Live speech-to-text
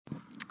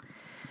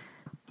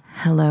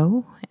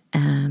Hello,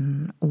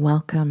 and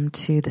welcome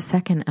to the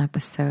second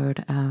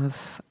episode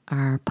of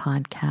our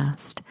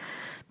podcast,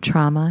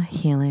 Trauma,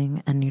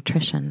 Healing, and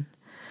Nutrition.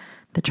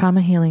 The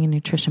Trauma, Healing, and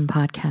Nutrition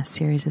podcast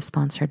series is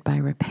sponsored by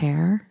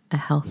Repair, a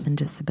health and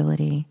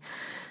disability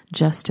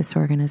justice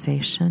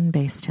organization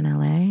based in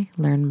LA.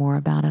 Learn more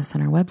about us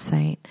on our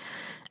website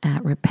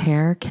at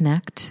Repair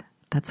Connect,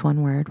 that's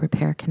one word,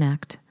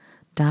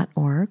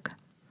 repairconnect.org.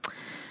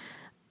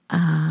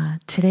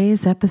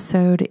 Today's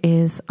episode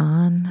is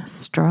on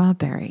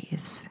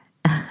strawberries,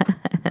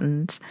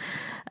 and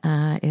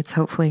it's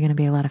hopefully going to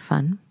be a lot of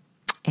fun.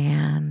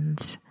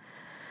 And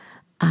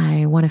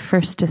I want to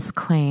first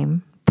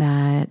disclaim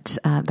that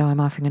though I'm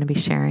often going to be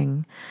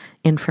sharing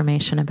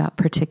information about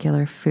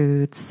particular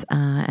foods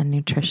and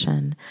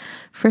nutrition,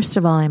 first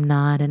of all, I'm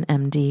not an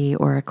MD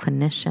or a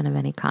clinician of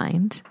any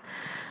kind.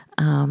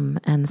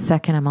 And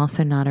second, I'm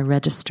also not a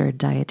registered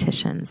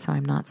dietitian, so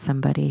I'm not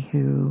somebody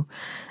who,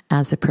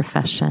 as a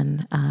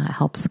profession,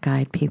 helps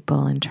guide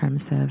people in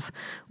terms of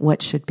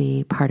what should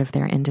be part of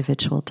their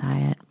individual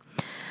diet.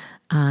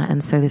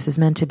 And so this is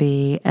meant to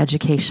be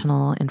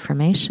educational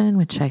information,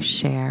 which I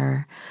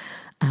share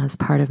as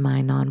part of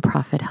my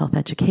nonprofit health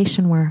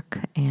education work,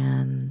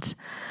 and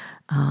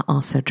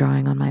also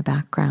drawing on my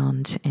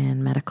background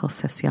in medical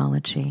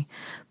sociology.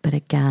 But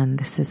again,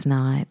 this is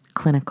not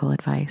clinical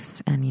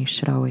advice, and you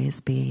should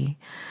always be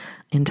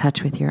in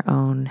touch with your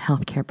own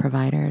healthcare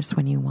providers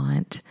when you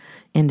want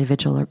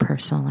individual or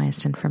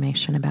personalized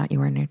information about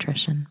your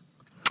nutrition.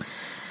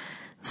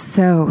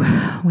 So,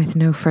 with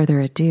no further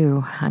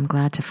ado, I'm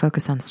glad to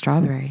focus on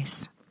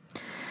strawberries.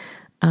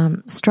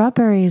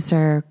 Strawberries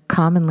are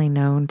commonly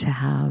known to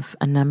have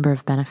a number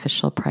of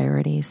beneficial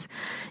priorities.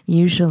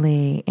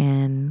 Usually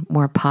in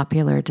more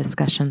popular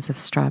discussions of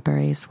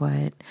strawberries,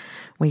 what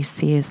we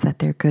see is that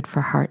they're good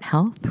for heart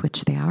health,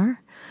 which they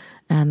are.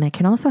 And they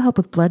can also help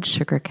with blood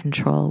sugar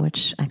control,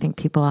 which I think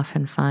people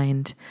often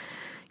find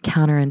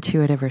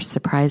counterintuitive or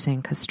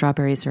surprising because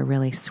strawberries are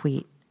really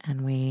sweet.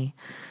 And we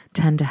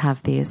tend to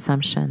have the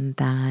assumption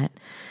that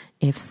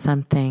if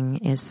something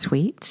is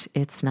sweet,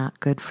 it's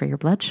not good for your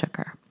blood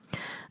sugar.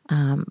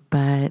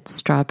 But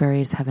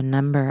strawberries have a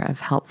number of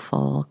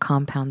helpful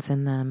compounds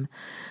in them,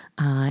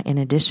 in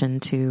addition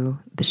to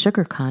the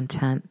sugar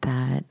content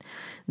that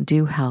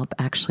do help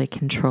actually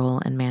control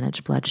and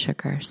manage blood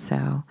sugar.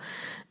 So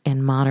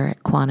in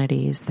moderate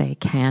quantities, they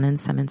can, in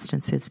some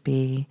instances,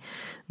 be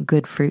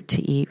good fruit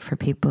to eat for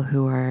people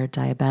who are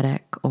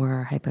diabetic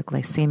or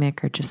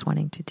hypoglycemic or just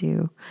wanting to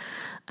do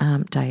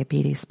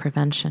diabetes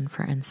prevention,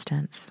 for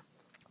instance.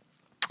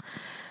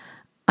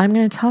 I'm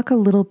going to talk a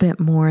little bit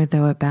more,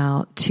 though,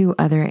 about two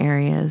other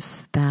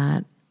areas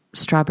that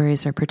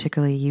strawberries are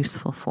particularly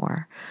useful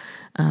for.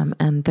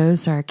 And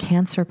those are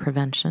cancer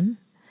prevention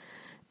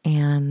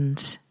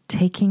and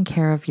taking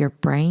care of your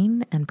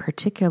brain, and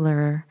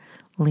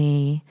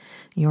particularly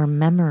your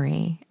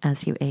memory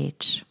as you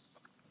age.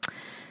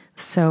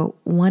 So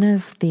one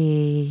of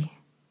the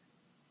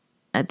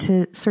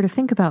to sort of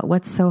think about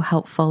what's so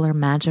helpful or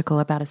magical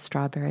about a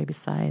strawberry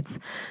besides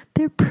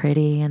they're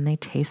pretty and they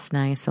taste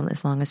nice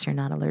as long as you're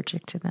not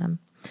allergic to them.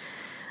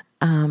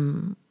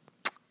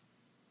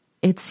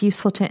 It's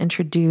useful to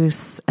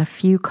introduce a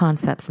few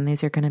concepts, and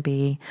these are going to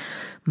be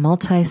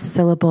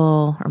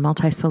multi-syllable or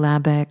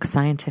multisyllabic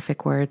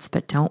scientific words,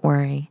 but don't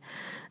worry.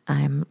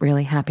 I'm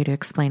really happy to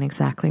explain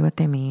exactly what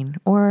they mean,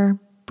 or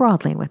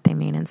broadly what they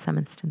mean in some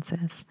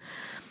instances.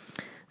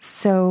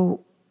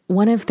 So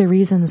one of the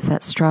reasons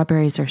that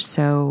strawberries are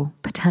so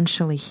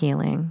potentially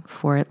healing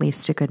for at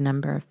least a good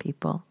number of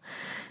people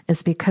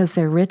is because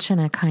they're rich in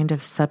a kind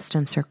of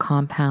substance or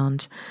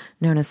compound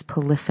known as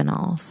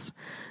polyphenols.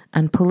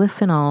 And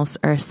polyphenols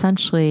are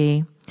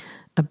essentially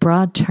a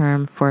broad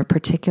term for a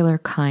particular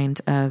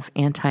kind of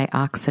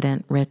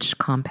antioxidant-rich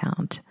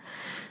compound.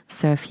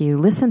 So if you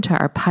listen to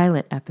our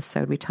pilot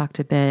episode, I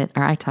talked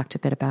a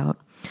bit about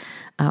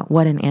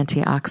what an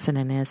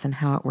antioxidant is and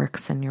how it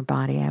works in your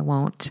body. I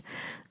won't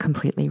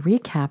completely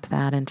recap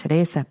that in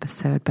today's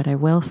episode, but I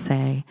will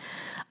say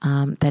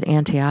that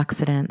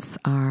antioxidants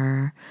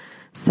are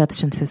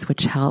substances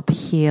which help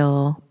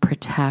heal,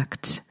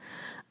 protect,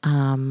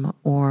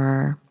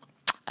 or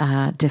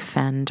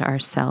defend our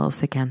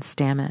cells against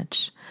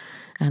damage.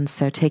 And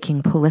so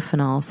taking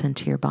polyphenols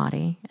into your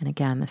body, and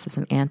again, this is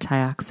an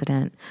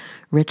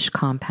antioxidant-rich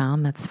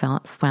compound that's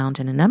found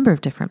in a number of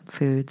different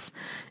foods,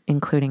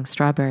 including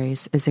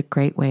strawberries, is a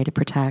great way to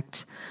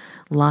protect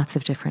lots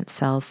of different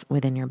cells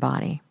within your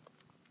body.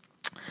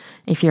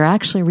 If you're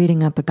actually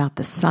reading up about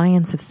the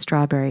science of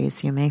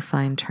strawberries, you may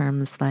find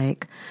terms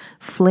like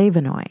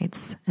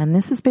flavonoids, and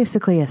this is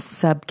basically a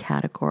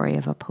subcategory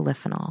of a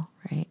polyphenol,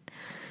 right?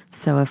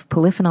 So if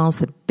polyphenol is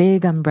the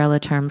big umbrella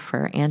term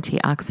for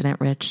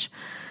antioxidant-rich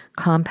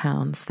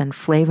compounds, then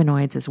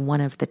flavonoids is one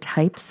of the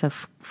types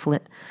of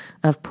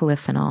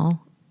polyphenols.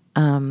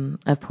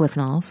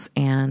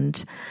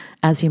 And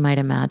as you might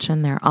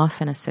imagine, they're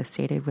often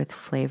associated with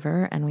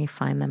flavor, and we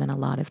find them in a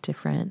lot of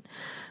different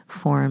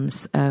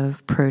forms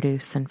of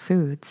produce and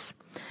foods.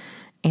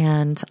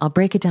 And I'll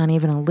break it down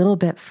even a little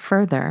bit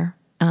further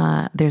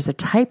there's a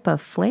type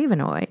of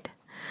flavonoid.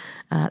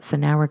 So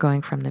now we're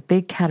going from the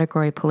big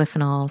category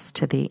polyphenols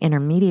to the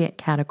intermediate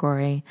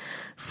category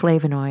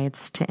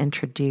flavonoids to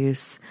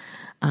introduce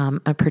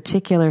a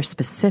particular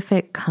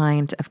specific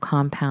kind of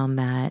compound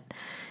that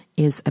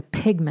is a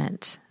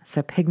pigment.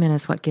 So pigment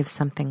is what gives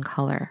something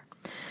color.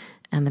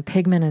 And the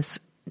pigment is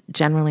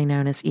generally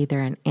known as either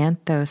an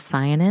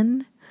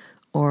anthocyanin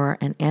or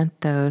an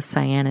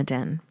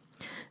anthocyanidin.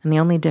 And the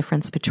only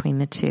difference between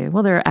the two,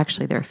 well, there are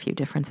a few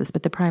differences,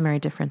 but the primary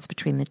difference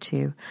between the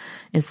two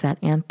is that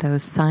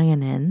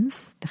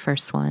anthocyanins, the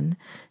first one,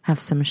 have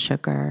some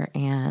sugar,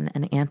 and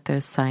an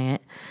anthocyanidin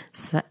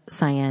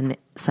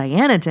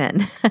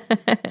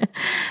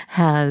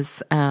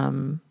has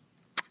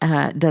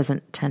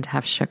doesn't tend to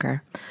have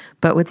sugar.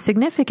 But what's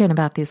significant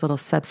about these little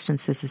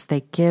substances is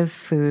they give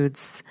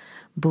foods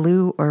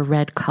blue or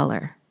red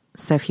color.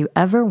 So if you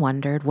ever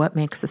wondered what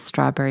makes a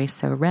strawberry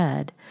so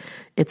red,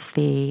 it's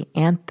the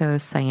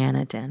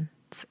anthocyanidins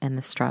in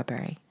the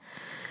strawberry.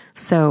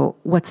 So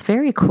what's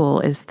very cool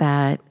is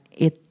that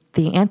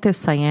the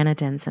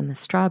anthocyanidins in the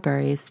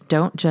strawberries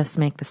don't just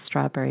make the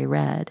strawberry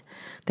red.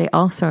 They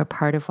also are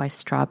part of why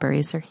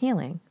strawberries are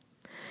healing.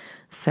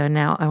 So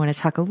now I want to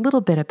talk a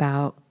little bit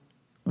about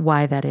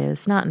why that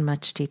is, not in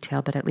much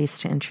detail, but at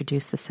least to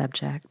introduce the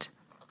subject.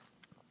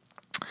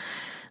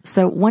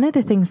 So one of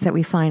the things that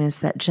we find is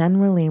that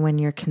generally when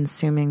you're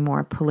consuming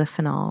more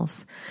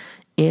polyphenols,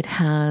 it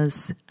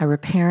has a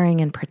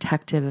repairing and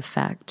protective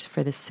effect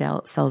for the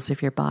cells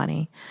of your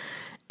body.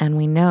 And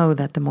we know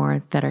that the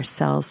more that our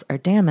cells are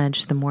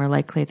damaged, the more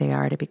likely they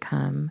are to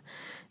become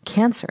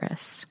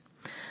cancerous.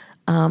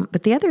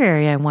 But the other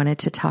area I wanted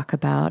to talk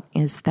about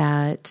is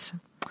that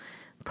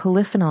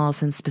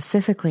polyphenols, and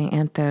specifically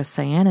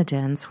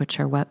anthocyanidins, which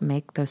are what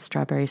make those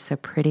strawberries so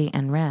pretty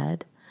and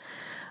red,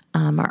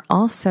 are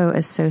also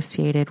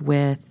associated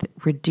with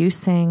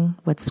reducing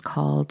what's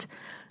called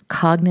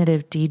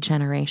cognitive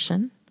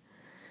degeneration.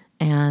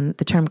 And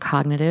the term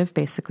cognitive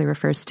basically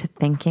refers to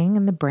thinking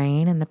in the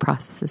brain and the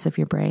processes of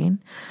your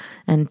brain.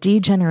 And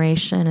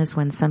degeneration is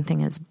when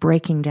something is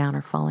breaking down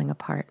or falling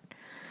apart.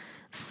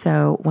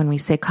 So when we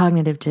say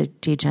cognitive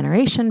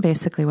degeneration,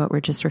 basically what we're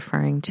just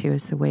referring to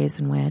is the ways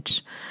in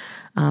which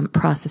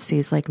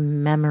processes like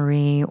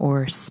memory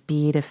or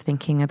speed of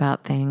thinking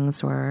about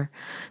things or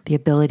the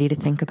ability to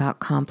think about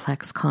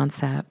complex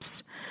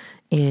concepts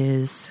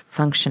is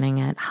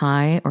functioning at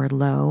high or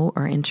low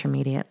or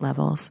intermediate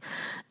levels.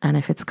 And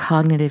if it's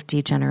cognitive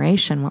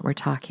degeneration, what we're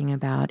talking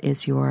about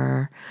is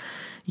your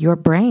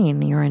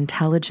brain, your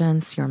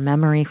intelligence, your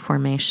memory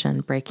formation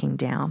breaking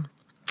down.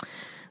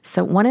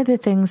 So one of the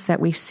things that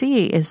we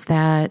see is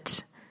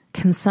that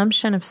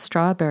consumption of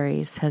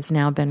strawberries has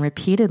now been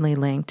repeatedly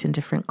linked in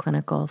different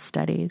clinical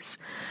studies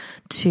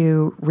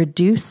to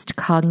reduced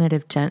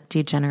cognitive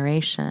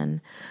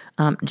degeneration,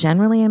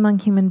 generally among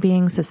human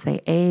beings as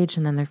they age,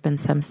 and then there have been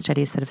some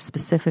studies that have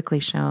specifically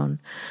shown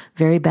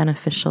very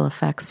beneficial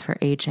effects for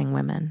aging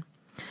women.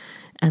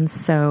 And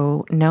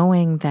so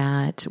knowing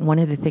that one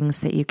of the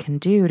things that you can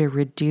do to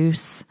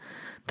reduce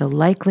the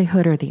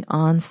likelihood or the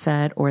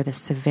onset or the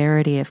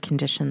severity of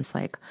conditions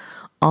like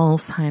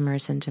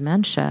Alzheimer's and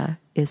dementia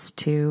is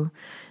to,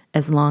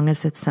 as long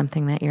as it's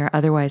something that you're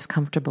otherwise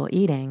comfortable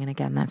eating, and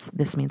again,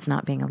 this means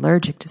not being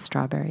allergic to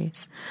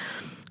strawberries,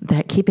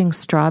 that keeping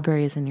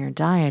strawberries in your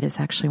diet is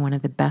actually one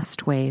of the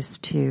best ways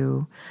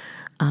to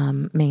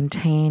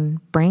maintain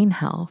brain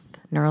health,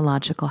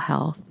 neurological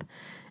health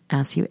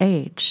as you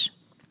age.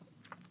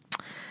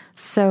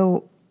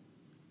 So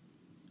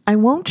I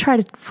won't try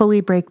to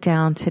fully break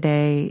down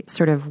today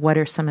sort of what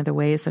are some of the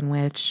ways in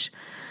which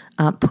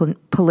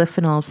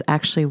polyphenols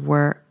actually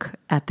work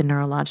at the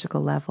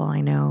neurological level.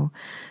 I know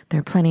there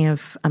are plenty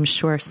of, I'm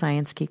sure,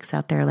 science geeks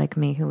out there like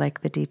me who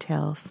like the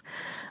details,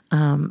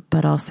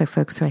 but also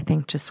folks who I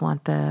think just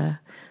want the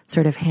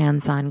sort of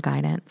hands-on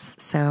guidance.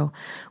 So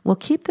we'll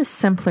keep this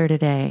simpler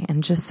today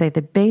and just say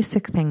the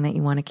basic thing that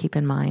you want to keep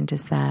in mind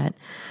is that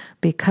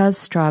because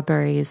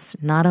strawberries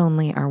not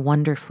only are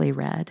wonderfully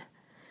red,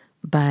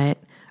 but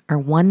are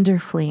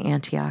wonderfully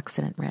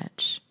antioxidant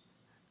rich,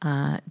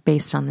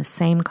 based on the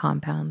same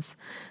compounds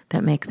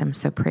that make them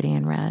so pretty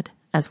and red,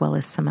 as well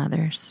as some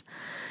others.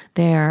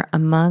 They are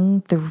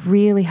among the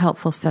really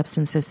helpful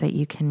substances that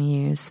you can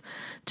use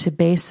to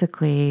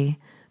basically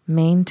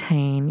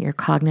maintain your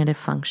cognitive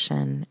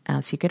function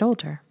as you get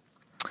older.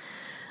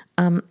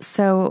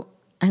 So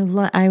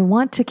I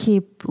want to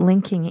keep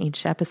linking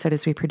each episode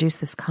as we produce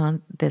this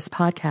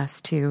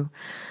podcast to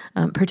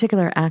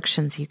particular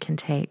actions you can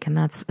take, and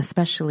that's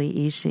especially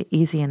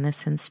easy in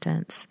this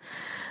instance.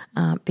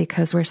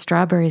 Because where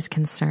strawberry is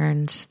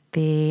concerned,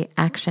 the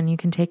action you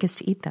can take is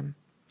to eat them.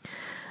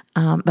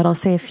 But I'll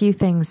say a few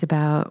things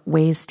about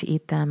ways to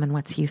eat them and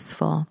what's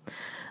useful.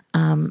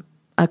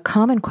 A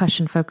common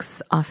question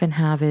folks often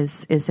have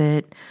is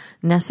it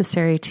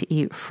necessary to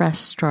eat fresh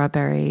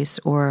strawberries,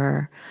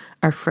 or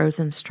are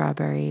frozen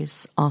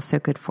strawberries also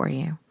good for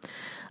you?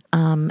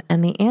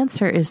 And the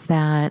answer is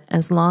that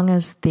as long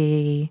as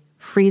the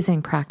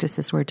freezing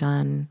practices were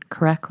done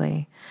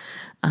correctly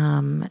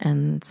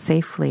and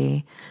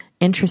safely,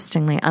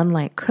 Interestingly,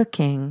 unlike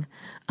cooking,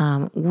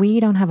 we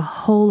don't have a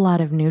whole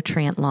lot of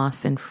nutrient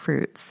loss in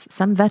fruits.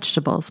 Some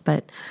vegetables,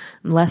 but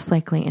less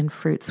likely in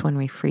fruits when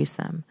we freeze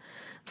them.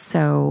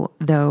 So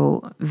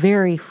though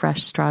very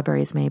fresh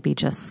strawberries may be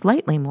just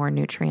slightly more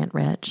nutrient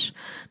rich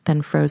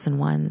than frozen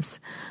ones,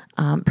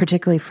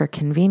 particularly for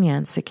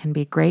convenience, it can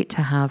be great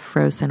to have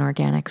frozen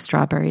organic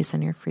strawberries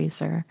in your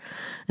freezer,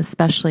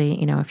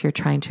 especially, if you're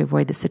trying to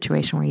avoid the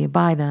situation where you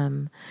buy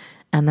them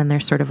and then they're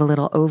sort of a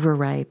little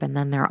overripe and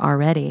then they're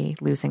already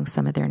losing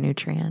some of their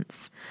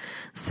nutrients.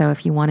 So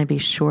if you want to be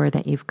sure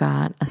that you've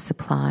got a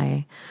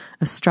supply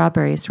of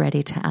strawberries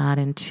ready to add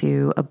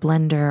into a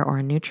blender or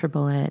a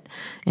NutriBullet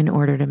in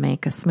order to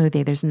make a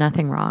smoothie, there's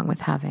nothing wrong with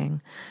having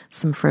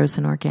some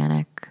frozen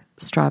organic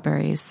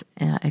strawberries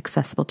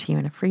accessible to you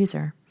in a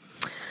freezer.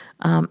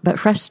 But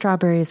fresh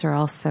strawberries are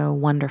also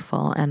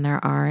wonderful, and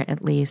there are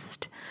at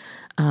least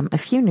a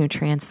few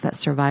nutrients that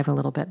survive a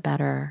little bit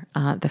better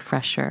the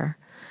fresher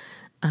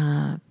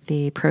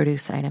the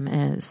produce item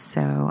is.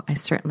 So I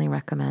certainly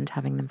recommend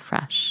having them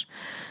fresh.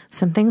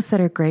 Some things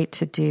that are great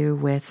to do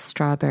with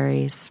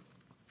strawberries,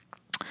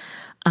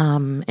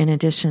 in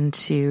addition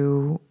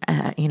to,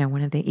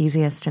 one of the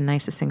easiest and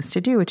nicest things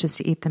to do, which is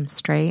to eat them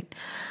straight.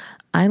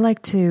 I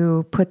like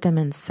to put them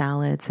in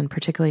salads and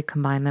particularly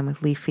combine them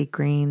with leafy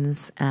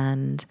greens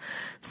and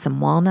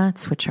some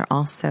walnuts, which are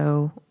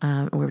also,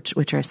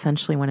 which are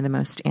essentially one of the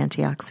most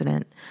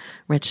antioxidant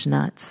rich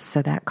nuts.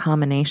 So that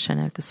combination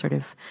of the sort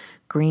of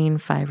green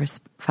fibrous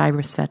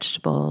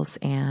vegetables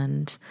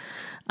and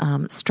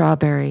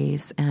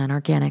strawberries and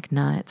organic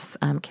nuts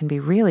can be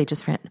really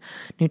just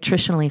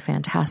nutritionally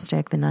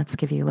fantastic. The nuts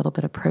give you a little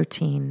bit of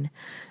protein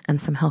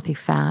and some healthy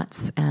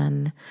fats,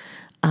 and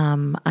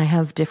I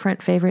have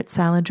different favorite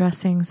salad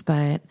dressings,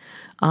 but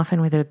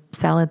often with a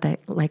salad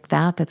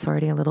that's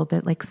already a little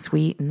bit like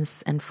sweet and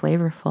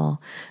flavorful,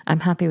 I'm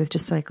happy with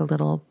just like a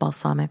little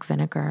balsamic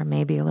vinegar,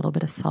 maybe a little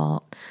bit of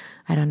salt.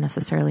 I don't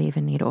necessarily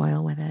even need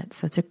oil with it.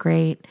 So it's a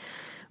great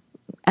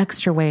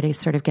extra way to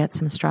sort of get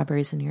some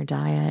strawberries in your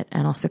diet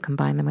and also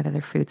combine them with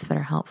other foods that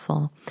are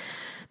helpful.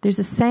 There's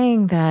a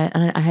saying that,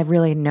 and I have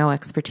really no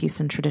expertise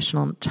in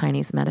traditional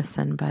Chinese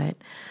medicine, but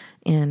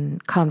in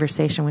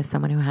conversation with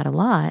someone who had a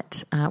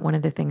lot, one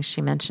of the things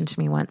she mentioned to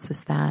me once is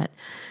that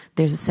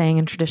there's a saying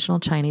in traditional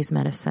Chinese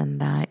medicine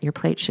that your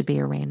plate should be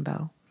a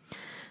rainbow,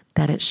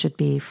 that it should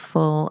be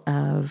full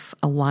of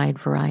a wide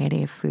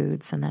variety of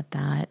foods, and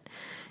that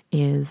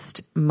is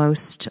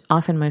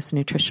often most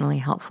nutritionally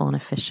helpful and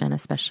efficient,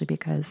 especially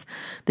because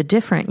the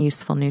different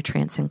useful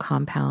nutrients and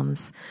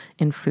compounds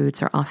in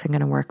foods are often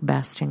going to work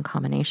best in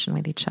combination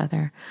with each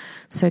other.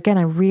 So again,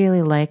 I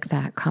really like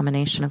that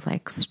combination of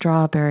like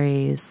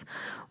strawberries,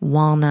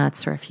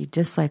 walnuts, or if you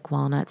dislike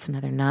walnuts,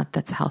 another nut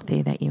that's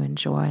healthy that you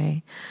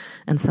enjoy,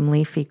 and some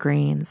leafy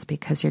greens,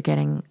 because you're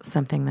getting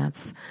something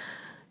that's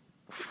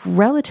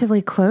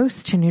relatively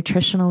close to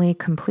nutritionally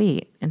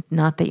complete. And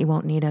not that you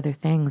won't need other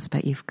things,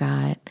 but you've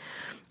got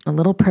a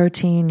little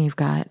protein, you've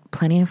got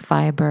plenty of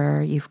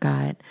fiber, you've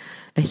got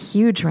a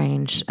huge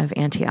range of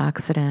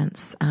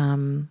antioxidants,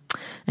 and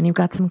you've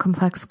got some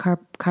complex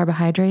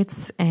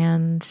carbohydrates,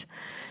 and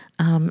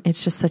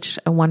it's just such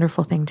a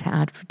wonderful thing to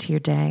add to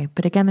your day.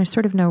 But again, there's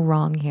sort of no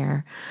wrong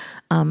here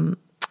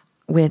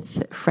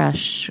with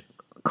fresh,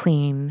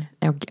 clean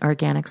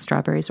organic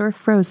strawberries or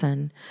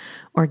frozen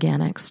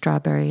organic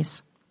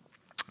strawberries.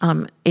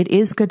 It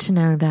is good to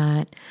know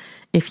that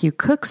if you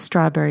cook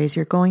strawberries,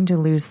 you're going to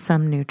lose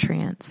some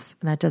nutrients.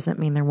 That doesn't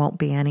mean there won't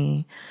be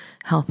any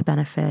health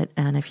benefit.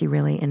 And if you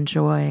really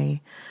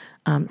enjoy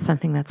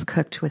something that's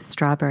cooked with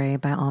strawberry,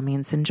 by all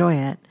means enjoy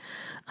it.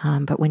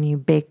 But when you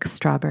bake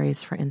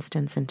strawberries, for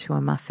instance, into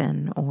a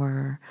muffin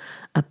or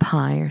a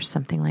pie or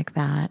something like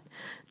that,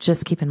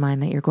 just keep in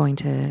mind that you're going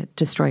to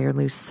destroy or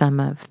lose some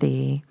of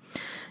the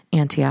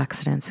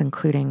antioxidants,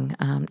 including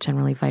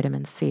generally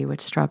vitamin C,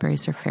 which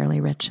strawberries are fairly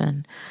rich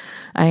in.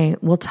 I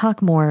will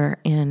talk more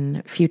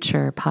in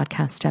future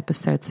podcast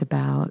episodes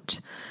about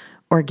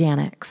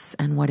organics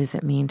and what does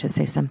it mean to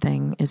say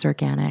something is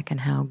organic and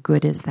how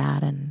good is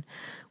that and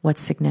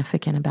what's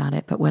significant about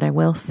it. But what I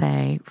will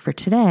say for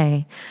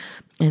today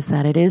is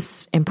that it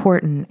is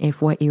important,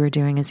 if what you are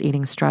doing is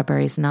eating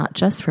strawberries, not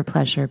just for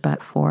pleasure,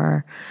 but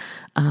for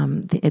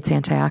its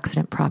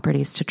antioxidant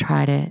properties, to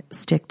try to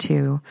stick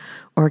to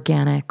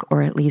organic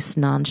or at least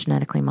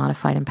non-genetically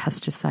modified and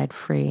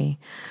pesticide-free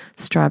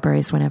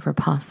strawberries whenever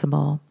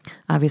possible.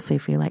 Obviously,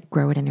 if you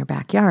grow it in your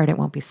backyard, it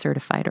won't be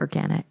certified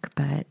organic,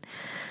 but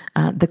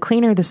the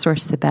cleaner the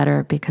source, the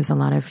better, because a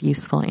lot of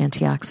useful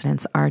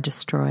antioxidants are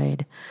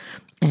destroyed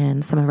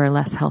in some of our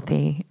less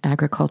healthy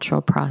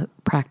agricultural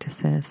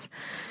practices.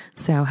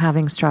 So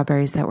having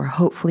strawberries that were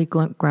hopefully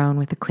grown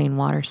with a clean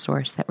water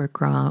source, that were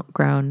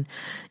grown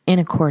in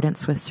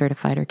accordance with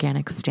certified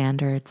organic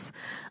standards,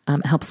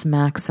 helps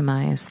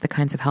maximize the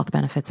kinds of health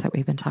benefits that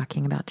we've been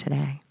talking about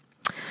today.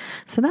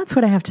 So that's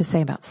what I have to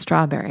say about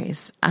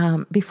strawberries.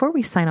 Before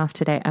we sign off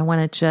today, I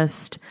want to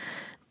just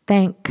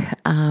thank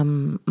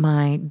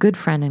my good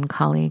friend and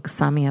colleague,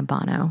 Samia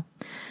Bano,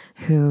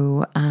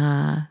 who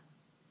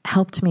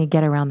helped me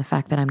get around the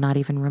fact that I'm not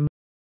even